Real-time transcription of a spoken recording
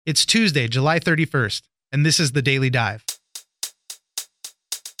It's Tuesday, July 31st, and this is the Daily Dive.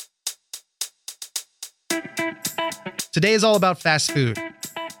 Today is all about fast food.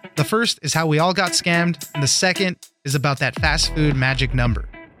 The first is how we all got scammed, and the second is about that fast food magic number.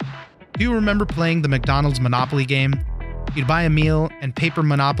 Do you remember playing the McDonald's Monopoly game? You'd buy a meal, and paper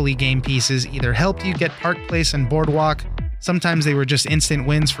Monopoly game pieces either helped you get Park Place and Boardwalk. Sometimes they were just instant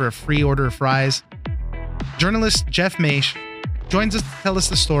wins for a free order of fries. Journalist Jeff Maish joins us to tell us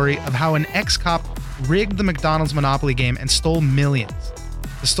the story of how an ex-cop rigged the McDonald's Monopoly game and stole millions.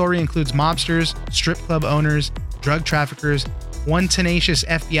 The story includes mobsters, strip club owners, drug traffickers, one tenacious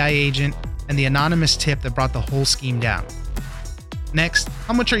FBI agent, and the anonymous tip that brought the whole scheme down. Next,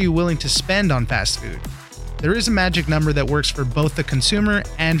 how much are you willing to spend on fast food? There is a magic number that works for both the consumer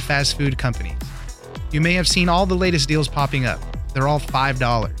and fast food companies. You may have seen all the latest deals popping up. They're all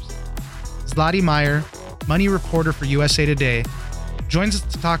 $5. Zlati Meyer, money reporter for USA Today, joins us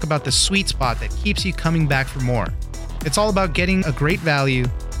to talk about the sweet spot that keeps you coming back for more. It's all about getting a great value,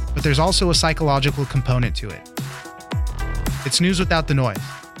 but there's also a psychological component to it. It's news without the noise.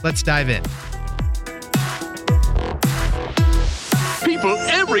 Let's dive in. People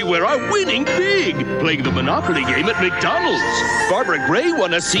everywhere are winning big, playing the Monopoly game at McDonald's. Barbara Gray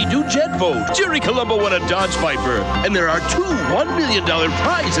won a Sea-Doo jet boat. Jerry Colombo won a Dodge Viper. And there are two $1 million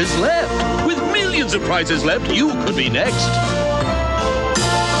prizes left. With millions of prizes left, you could be next.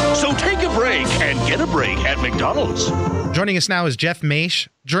 So take a break and get a break at McDonald's. Joining us now is Jeff Maish,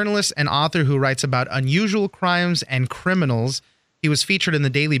 journalist and author who writes about unusual crimes and criminals. He was featured in the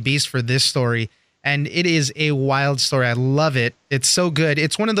Daily Beast for this story, and it is a wild story. I love it. It's so good.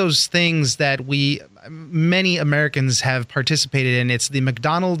 It's one of those things that many Americans have participated in. It's the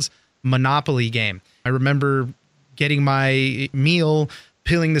McDonald's Monopoly game. I remember getting my meal,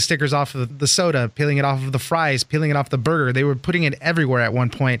 peeling the stickers off of the soda, peeling it off of the fries, peeling it off the burger. They were putting it everywhere at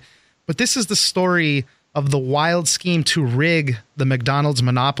one point. But this is the story of the wild scheme to rig the McDonald's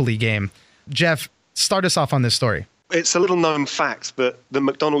Monopoly game. Jeff, start us off on this story. It's a little known fact that the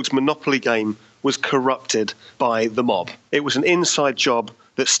McDonald's Monopoly game was corrupted by the mob. It was an inside job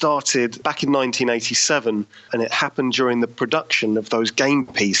that started back in 1987, and it happened during the production of those game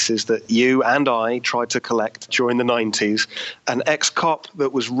pieces that you and I tried to collect during the 90s. An ex-cop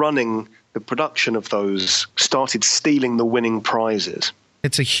that was running the production of those started stealing the winning prizes.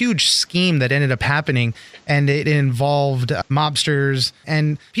 It's a huge scheme that ended up happening, and it involved mobsters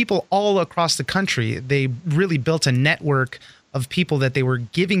and people all across the country. They really built a network of people that they were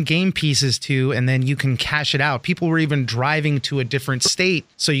giving game pieces to, and then you can cash it out. People were even driving to a different state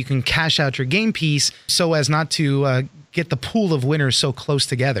so you can cash out your game piece so as not to get the pool of winners so close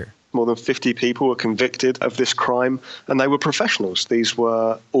together. More than 50 people were convicted of this crime, and they were professionals. These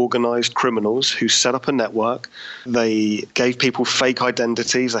were organized criminals who set up a network. They gave people fake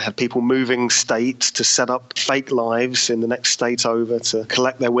identities. They had people moving states to set up fake lives in the next state over to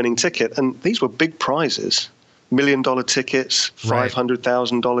collect their winning ticket. And these were big prizes. $1 million tickets,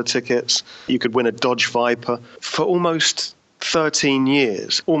 $500,000 tickets. You could win a Dodge Viper. For almost 13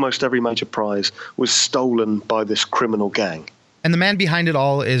 years, almost every major prize was stolen by this criminal gang. And the man behind it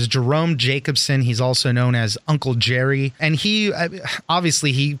all is Jerome Jacobson. He's also known as Uncle Jerry. And he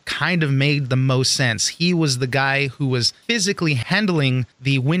kind of made the most sense. He was the guy who was physically handling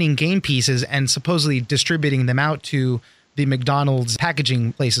the winning game pieces and supposedly distributing them out to the McDonald's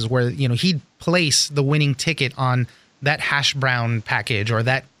packaging places where, he'd place the winning ticket on that hash brown package or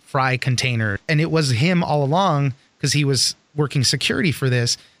that fry container. And it was him all along because he was working security for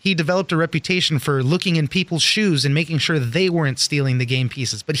this. He developed a reputation for looking in people's shoes and making sure they weren't stealing the game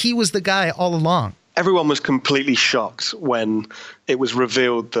pieces. But he was the guy all along. Everyone was completely shocked when it was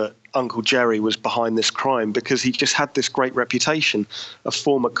revealed that Uncle Jerry was behind this crime because he just had this great reputation. A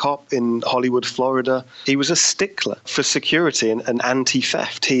former cop in Hollywood, Florida. He was a stickler for security and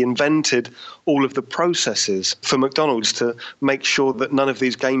anti-theft. He invented all of the processes for McDonald's to make sure that none of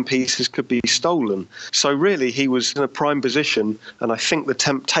these game pieces could be stolen. So really, he was in a prime position, and I think the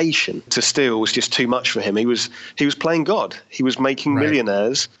temptation to steal was just too much for him. He was playing God. He was making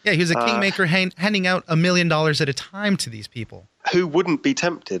millionaires. Yeah, he was a kingmaker handing out $1 million at a time to these people. Who wouldn't be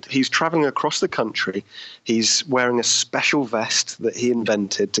tempted? He's traveling across the country. He's wearing a special vest that he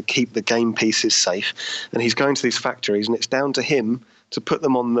invented to keep the game pieces safe. And he's going to these factories, and it's down to him to put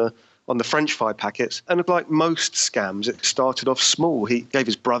them on the French fry packets. And like most scams, it started off small. He gave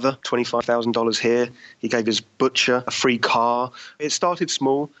his brother $25,000 here. He gave his butcher a free car. It started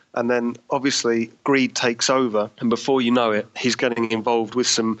small, and then obviously greed takes over. And before you know it, he's getting involved with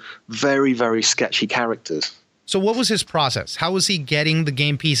some very, very sketchy characters. So what was his process? How was he getting the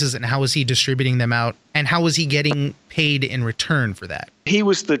game pieces and how was he distributing them out And how was he getting paid in return for that? He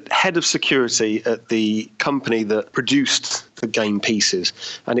was the head of security at the company that produced the game pieces,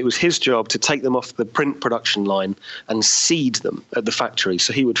 and it was his job to take them off the print production line and seed them at the factory.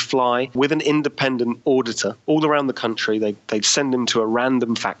 So he would fly with an independent auditor all around the country. They'd send him to a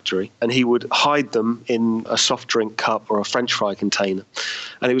random factory, and he would hide them in a soft drink cup or a French fry container.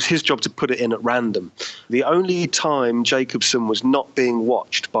 And it was his job to put it in at random. The only time Jacobson was not being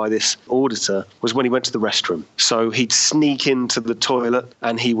watched by this auditor was when he went to the restroom. So he'd sneak into the toilet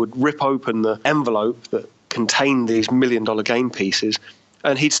and he would rip open the envelope that contained these $1 million game pieces,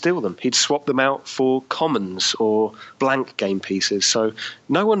 and he'd steal them. He'd swap them out for commons or blank game pieces. So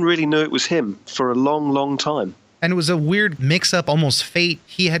no one really knew it was him for a long, long time. And it was a weird mix-up, almost fate.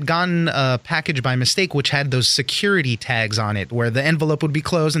 He had gotten a package by mistake which had those security tags on it, where the envelope would be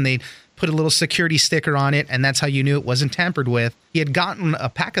closed and they'd put a little security sticker on it, and that's how you knew it wasn't tampered with. He had gotten a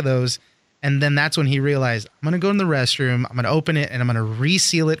pack of those, and then that's when he realized, I'm going to go in the restroom, I'm going to open it, and I'm going to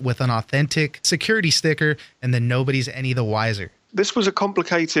reseal it with an authentic security sticker, and then nobody's any the wiser. This was a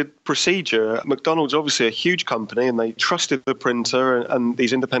complicated procedure. McDonald's, obviously a huge company, and they trusted the printer and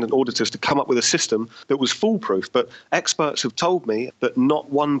these independent auditors to come up with a system that was foolproof. But experts have told me that not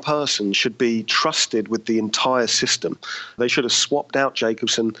one person should be trusted with the entire system. They should have swapped out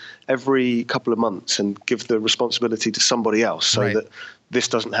Jacobson every couple of months and give the responsibility to somebody else so that this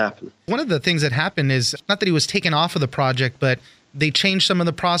doesn't happen. One of the things that happened is not that he was taken off of the project, but they changed some of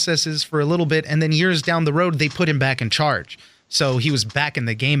the processes for a little bit, and then years down the road, they put him back in charge. So he was back in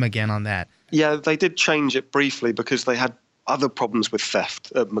the game again on that. Yeah, they did change it briefly because they had other problems with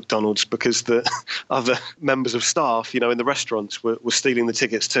theft at McDonald's, because the other members of staff, in the restaurants were stealing the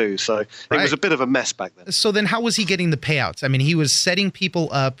tickets too. So it was a bit of a mess back then. So then how was he getting the payouts? I mean, he was setting people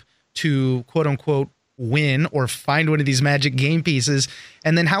up to, quote unquote, win or find one of these magic game pieces.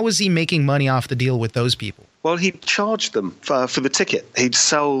 And then how was he making money off the deal with those people? Well, he'd charge them for the ticket. He'd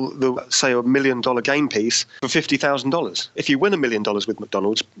sell, say, $1 million game piece for $50,000. If you win $1 million with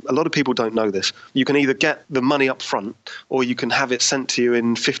McDonald's, a lot of people don't know this, you can either get the money up front or you can have it sent to you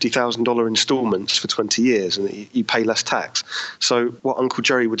in $50,000 installments for 20 years and you pay less tax. So what Uncle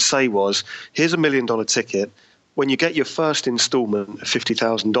Jerry would say was, here's $1 million ticket. When you get your first installment of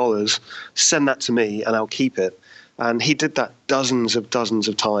 $50,000, send that to me and I'll keep it. And he did that dozens of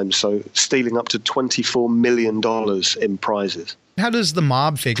times, so stealing up to $24 million in prizes. How does the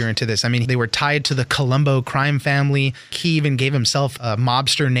mob figure into this? I mean, they were tied to the Colombo crime family. He even gave himself a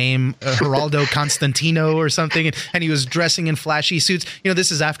mobster name, Geraldo Constantino or something, and he was dressing in flashy suits.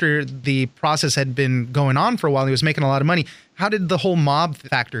 This is after the process had been going on for a while. He was making a lot of money. How did the whole mob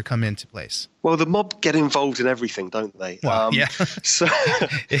factor come into place? Well, the mob get involved in everything, don't they? Well, yeah. So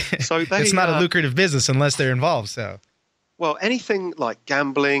it's not a lucrative business unless they're involved, so... Well, anything like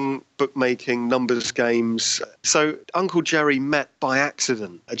gambling, bookmaking, numbers games. So Uncle Jerry met by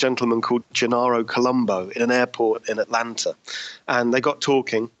accident a gentleman called Gennaro Colombo in an airport in Atlanta. And they got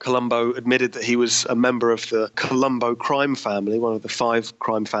talking. Colombo admitted that he was a member of the Colombo crime family, one of the 5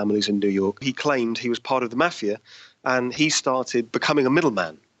 crime families in New York. He claimed he was part of the mafia, and he started becoming a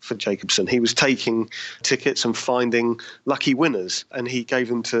middleman for Jacobson. He was taking tickets and finding lucky winners, and he gave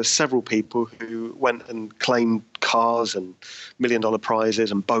them to several people who went and claimed cars and $1 million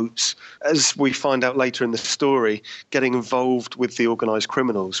prizes and boats. As we find out later in the story, getting involved with the organized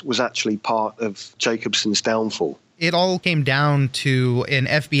criminals was actually part of Jacobson's downfall. It all came down to an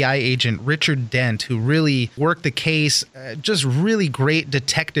FBI agent, Richard Dent, who really worked the case, just really great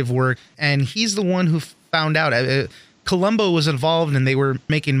detective work, and he's the one who found out. Colombo was involved and they were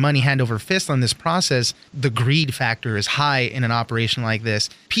making money hand over fist on this process. The greed factor is high in an operation like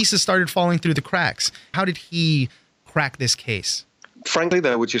this. Pieces started falling through the cracks. How did he crack this case? Frankly,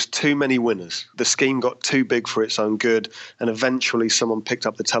 there were just too many winners. The scheme got too big for its own good, and eventually someone picked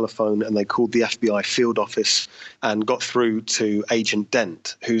up the telephone and they called the FBI field office and got through to Agent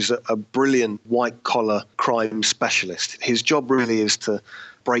Dent, who's a brilliant white-collar crime specialist. His job really is to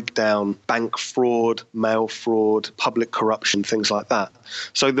break down bank fraud, mail fraud, public corruption, things like that.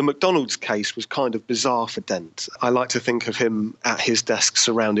 So the McDonald's case was kind of bizarre for Dent. I like to think of him at his desk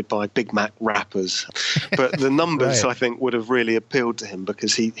surrounded by Big Mac wrappers. But the numbers, I think, would have really appealed to him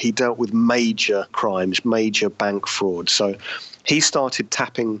because he dealt with major crimes, major bank fraud. So he started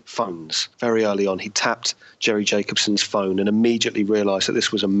tapping phones very early on. He tapped Jerry Jacobson's phone and immediately realized that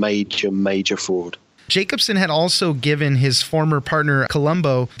this was a major fraud. Jacobson had also given his former partner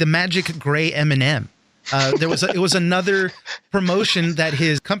Colombo the magic gray M&M. It was another promotion that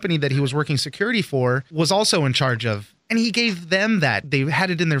his company that he was working security for was also in charge of. And he gave them that. They had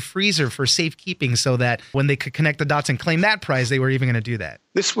it in their freezer for safekeeping so that when they could connect the dots and claim that prize, they were even going to do that.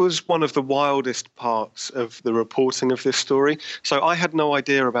 This was one of the wildest parts of the reporting of this story. So I had no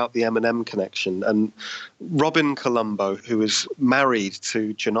idea about the M&M connection. And Robin Colombo, who was married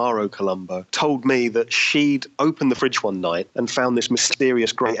to Gennaro Colombo, told me that she'd opened the fridge one night and found this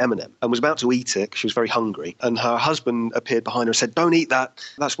mysterious grey M&M and was about to eat it. She was very hungry. And her husband appeared behind her and said, "Don't eat that.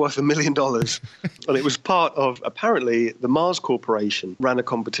 That's worth $1 million." And it was part of, apparently, the Mars Corporation ran a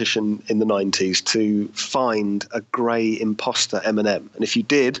competition in the 90s to find a grey imposter M&M. And if you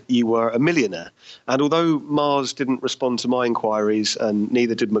did, you were a millionaire. And although Mars didn't respond to my inquiries, and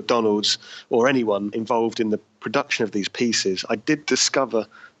neither did McDonald's or anyone involved in the production of these pieces, I did discover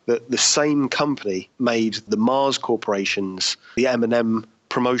that the same company made the Mars Corporation's, the M&M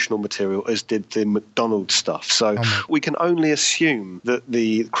promotional material, as did the McDonald's stuff. So we can only assume that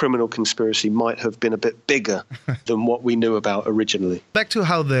the criminal conspiracy might have been a bit bigger than what we knew about originally. Back to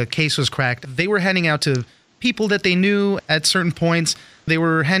how the case was cracked, they were handing out to people that they knew at certain points. They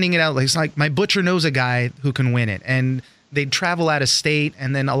were handing it out like my butcher knows a guy who can win it. And they'd travel out of state.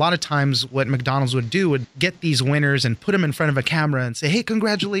 And then a lot of times what McDonald's would do would get these winners and put them in front of a camera and say, "Hey,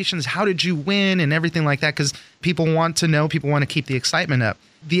 congratulations. How did you win?" and everything like that. Because people want to know, people want to keep the excitement up.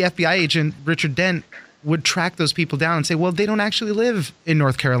 The FBI agent, Richard Dent, would track those people down and say, well, they don't actually live in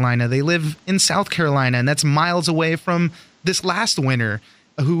North Carolina. They live in South Carolina. And that's miles away from this last winner,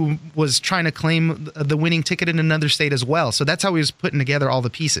 who was trying to claim the winning ticket in another state as well. So that's how he was putting together all the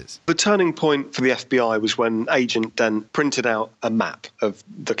pieces. The turning point for the FBI was when Agent Dent printed out a map of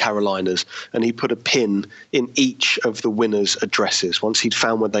the Carolinas, and he put a pin in each of the winners' addresses once he'd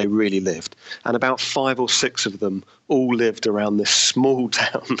found where they really lived. And about 5 or 6 of them all lived around this small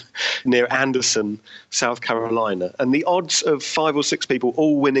town near Anderson, South Carolina. And the odds of 5 or 6 people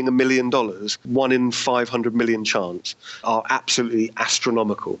all winning $1 million, 1 in 500 million chance, are absolutely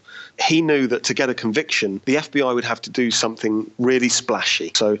astronomical. He knew that to get a conviction, the FBI would have to do something really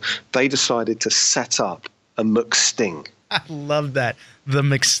splashy. So they decided to set up a McSting. I love that. The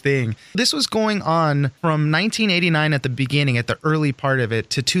McSting. This was going on from 1989 at the beginning, at the early part of it,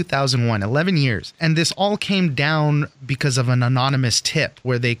 to 2001, 11 years. And this all came down because of an anonymous tip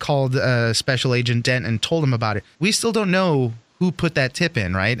where they called Special Agent Dent and told him about it. We still don't know who put that tip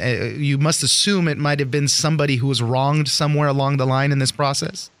in, right? You must assume it might have been somebody who was wronged somewhere along the line in this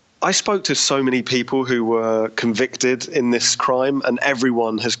process. I spoke to so many people who were convicted in this crime, and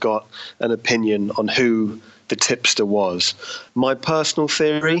everyone has got an opinion on who the tipster was. My personal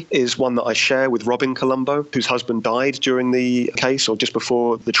theory is one that I share with Robin Colombo, whose husband died during the case or just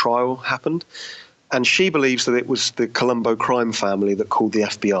before the trial happened. And she believes that it was the Colombo crime family that called the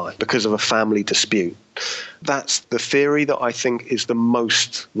FBI because of a family dispute. That's the theory that I think is the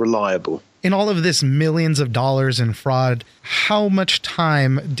most reliable. In all of this millions of dollars in fraud, how much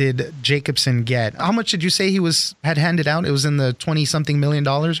time did Jacobson get? How much did you say he had handed out? It was in the $20-something million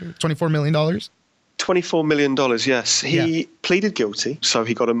or $24 million? $24 million, yes. He pleaded guilty, so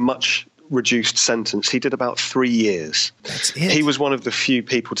he got a much reduced sentence. He did about 3 years. That's it. He was one of the few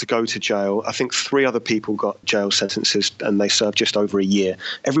people to go to jail. I think 3 other people got jail sentences and they served just over a year.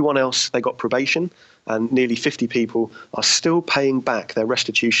 Everyone else, they got probation, and nearly 50 people are still paying back their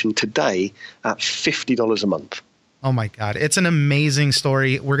restitution today at $50 a month. Oh my God. It's an amazing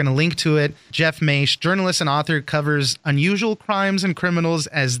story. We're going to link to it. Jeff Maish, journalist and author, covers unusual crimes and criminals,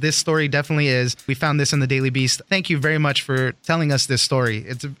 as this story definitely is. We found this in the Daily Beast. Thank you very much for telling us this story.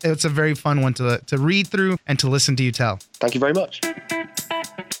 It's a very fun one to read through and to listen to you tell. Thank you very much.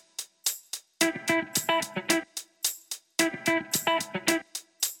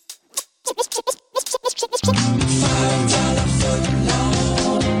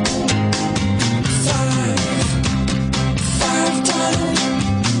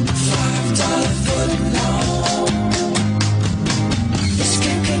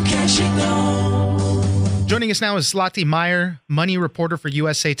 Joining us now is Zlati Meyer, money reporter for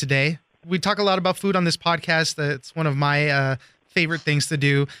USA Today. We talk a lot about food on this podcast. It's one of my favorite things to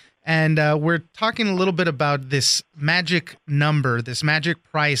do. And we're talking a little bit about this magic number, this magic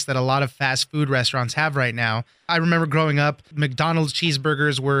price that a lot of fast food restaurants have right now. I remember growing up, McDonald's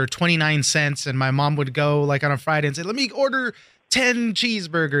cheeseburgers were 29 cents, and my mom would go like on a Friday and say, let me order 10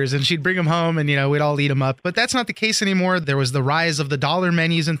 cheeseburgers, and she'd bring them home and, we'd all eat them up. But that's not the case anymore. There was the rise of the dollar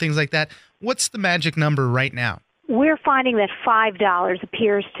menus and things like that. What's the magic number right now? We're finding that $5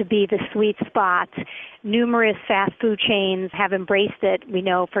 appears to be the sweet spot. Numerous fast food chains have embraced it. We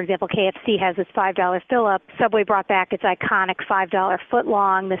know, for example, KFC has its $5 fill-up. Subway brought back its iconic $5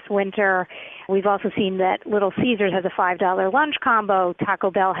 footlong this winter. We've also seen that Little Caesars has a $5 lunch combo. Taco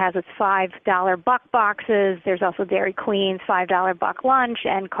Bell has its $5 buck boxes. There's also Dairy Queen's $5 buck lunch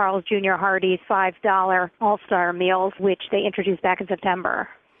and Carl's Jr. Hardee's $5 All-Star meals, which they introduced back in September.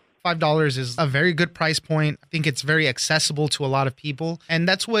 $5 is a very good price point. I think it's very accessible to a lot of people. And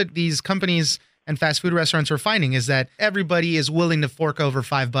that's what these companies and fast food restaurants are finding, is that everybody is willing to fork over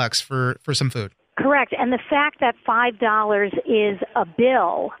 $5 for some food. Correct. And the fact that $5 is a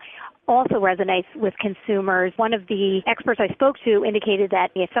bill also resonates with consumers. One of the experts I spoke to indicated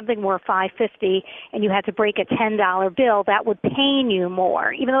that if something were $5.50 and you had to break a $10 bill, that would pain you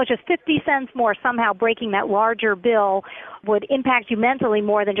more. Even though it's just 50 cents more, somehow breaking that larger bill would impact you mentally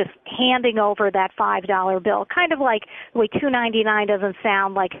more than just handing over that $5 bill. Kind of like the way $2.99 doesn't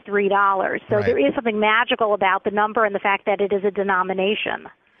sound like $3. So Right. There is something magical about the number and the fact that it is a denomination.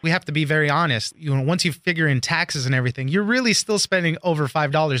 We have to be very honest. Once you figure in taxes and everything, you're really still spending over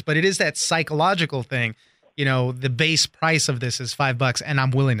 $5, but it is that psychological thing. The base price of this is $5 and I'm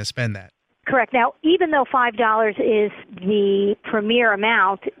willing to spend that. Correct. Now, even though $5 is the premier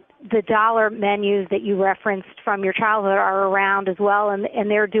amount, the dollar menus that you referenced from your childhood are around as well, and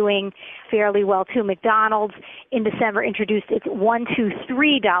they're doing fairly well too. McDonald's in December introduced its $1, $2,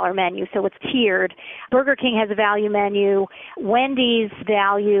 $3 menu, so it's tiered. Burger King has a value menu. Wendy's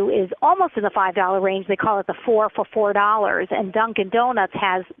value is almost in the $5 range. They call it the 4 for $4. And Dunkin' Donuts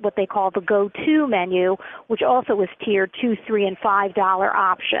has what they call the go-to menu, which also is tiered, $2, $3, and $5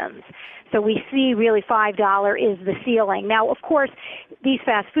 options. So we see really $5 is the ceiling. Now, of course, these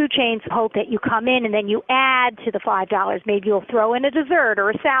fast food chains hope that you come in and then you add to the $5. Maybe you'll throw in a dessert or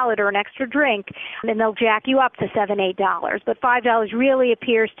a salad or an extra drink, and then they'll jack you up to $7, $8. But $5 really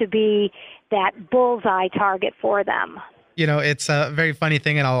appears to be that bullseye target for them. It's a very funny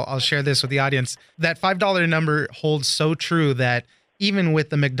thing, and I'll share this with the audience. That $5 number holds so true that even with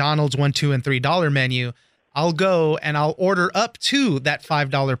the McDonald's $1, $2, and $3 menu, I'll go and I'll order up to that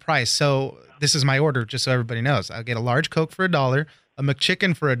 $5 price. So this is my order, just so everybody knows. I'll get a large Coke for $1, a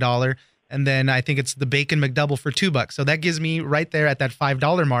McChicken for $1, and then I think it's the Bacon McDouble for $2. So that gives me right there at that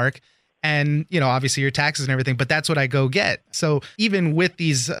 $5 mark. And, obviously your taxes and everything, but that's what I go get. So even with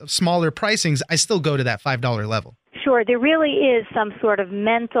these smaller pricings, I still go to that $5 level. Sure, there really is some sort of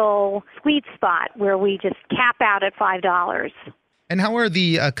mental sweet spot where we just cap out at $5. And how are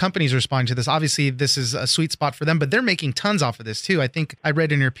the companies responding to this? Obviously, this is a sweet spot for them, but they're making tons off of this too. I think I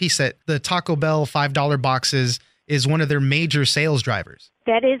read in your piece that the Taco Bell $5 boxes is one of their major sales drivers.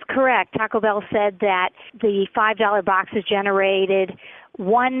 That is correct. Taco Bell said that the $5 boxes generated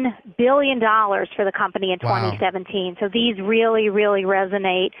 $1 billion for the company in 2017. So these really, really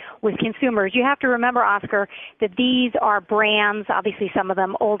resonate with consumers. You have to remember, Oscar, that these are brands, obviously some of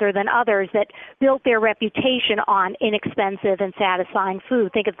them older than others, that built their reputation on inexpensive and satisfying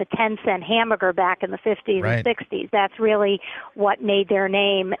food. Think of the 10-cent hamburger back in the 50s Right. and 60s. That's really what made their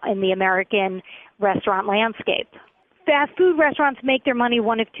name in the American restaurant landscape. Fast food restaurants make their money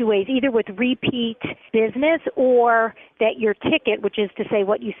one of two ways, either with repeat business or that your ticket, which is to say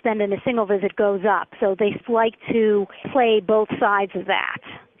what you spend in a single visit, goes up. So they like to play both sides of that.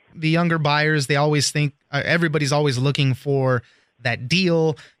 The younger buyers, they always think everybody's always looking for that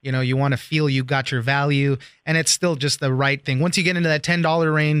deal. You want to feel you got your value, and it's still just the right thing. Once you get into that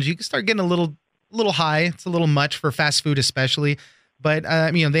 $10 range, you can start getting a little high. It's a little much for fast food especially. But,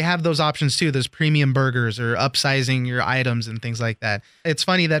 they have those options too. There's premium burgers or upsizing your items and things like that. It's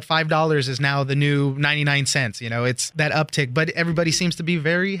funny that $5 is now the new 99 cents. It's that uptick, but everybody seems to be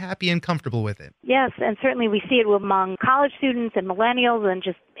very happy and comfortable with it. Yes, and certainly we see it among college students and millennials and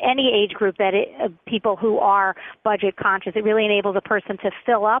just any age group people who are budget conscious. It really enables a person to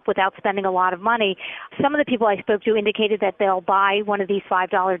fill up without spending a lot of money. Some of the people I spoke to indicated that they'll buy one of these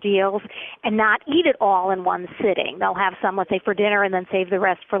 $5 deals and not eat it all in one sitting. They'll have some, let's say, for dinner and then save the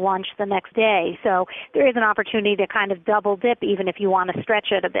rest for lunch the next day. So there is an opportunity to kind of double dip even if you want to stretch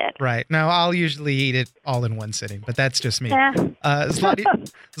it a bit. Right. Now, I'll usually eat it all in one sitting, but that's just me. Zlati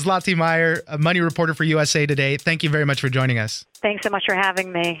Zlati Meyer, a money reporter for USA Today. Thank you very much for joining us. Thanks so much for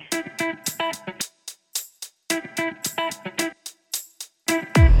having me.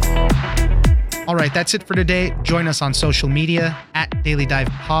 All right, that's it for today. Join us on social media at Daily Dive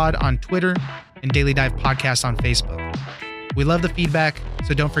Pod on Twitter and Daily Dive Podcast on Facebook. We love the feedback,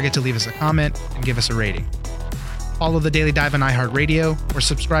 so don't forget to leave us a comment and give us a rating. Follow The Daily Dive on iHeartRadio or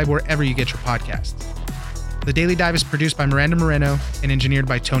subscribe wherever you get your podcasts. The Daily Dive is produced by Miranda Moreno and engineered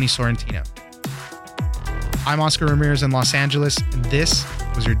by Tony Sorrentino. I'm Oscar Ramirez in Los Angeles, and this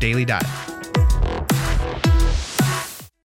was your Daily Dive.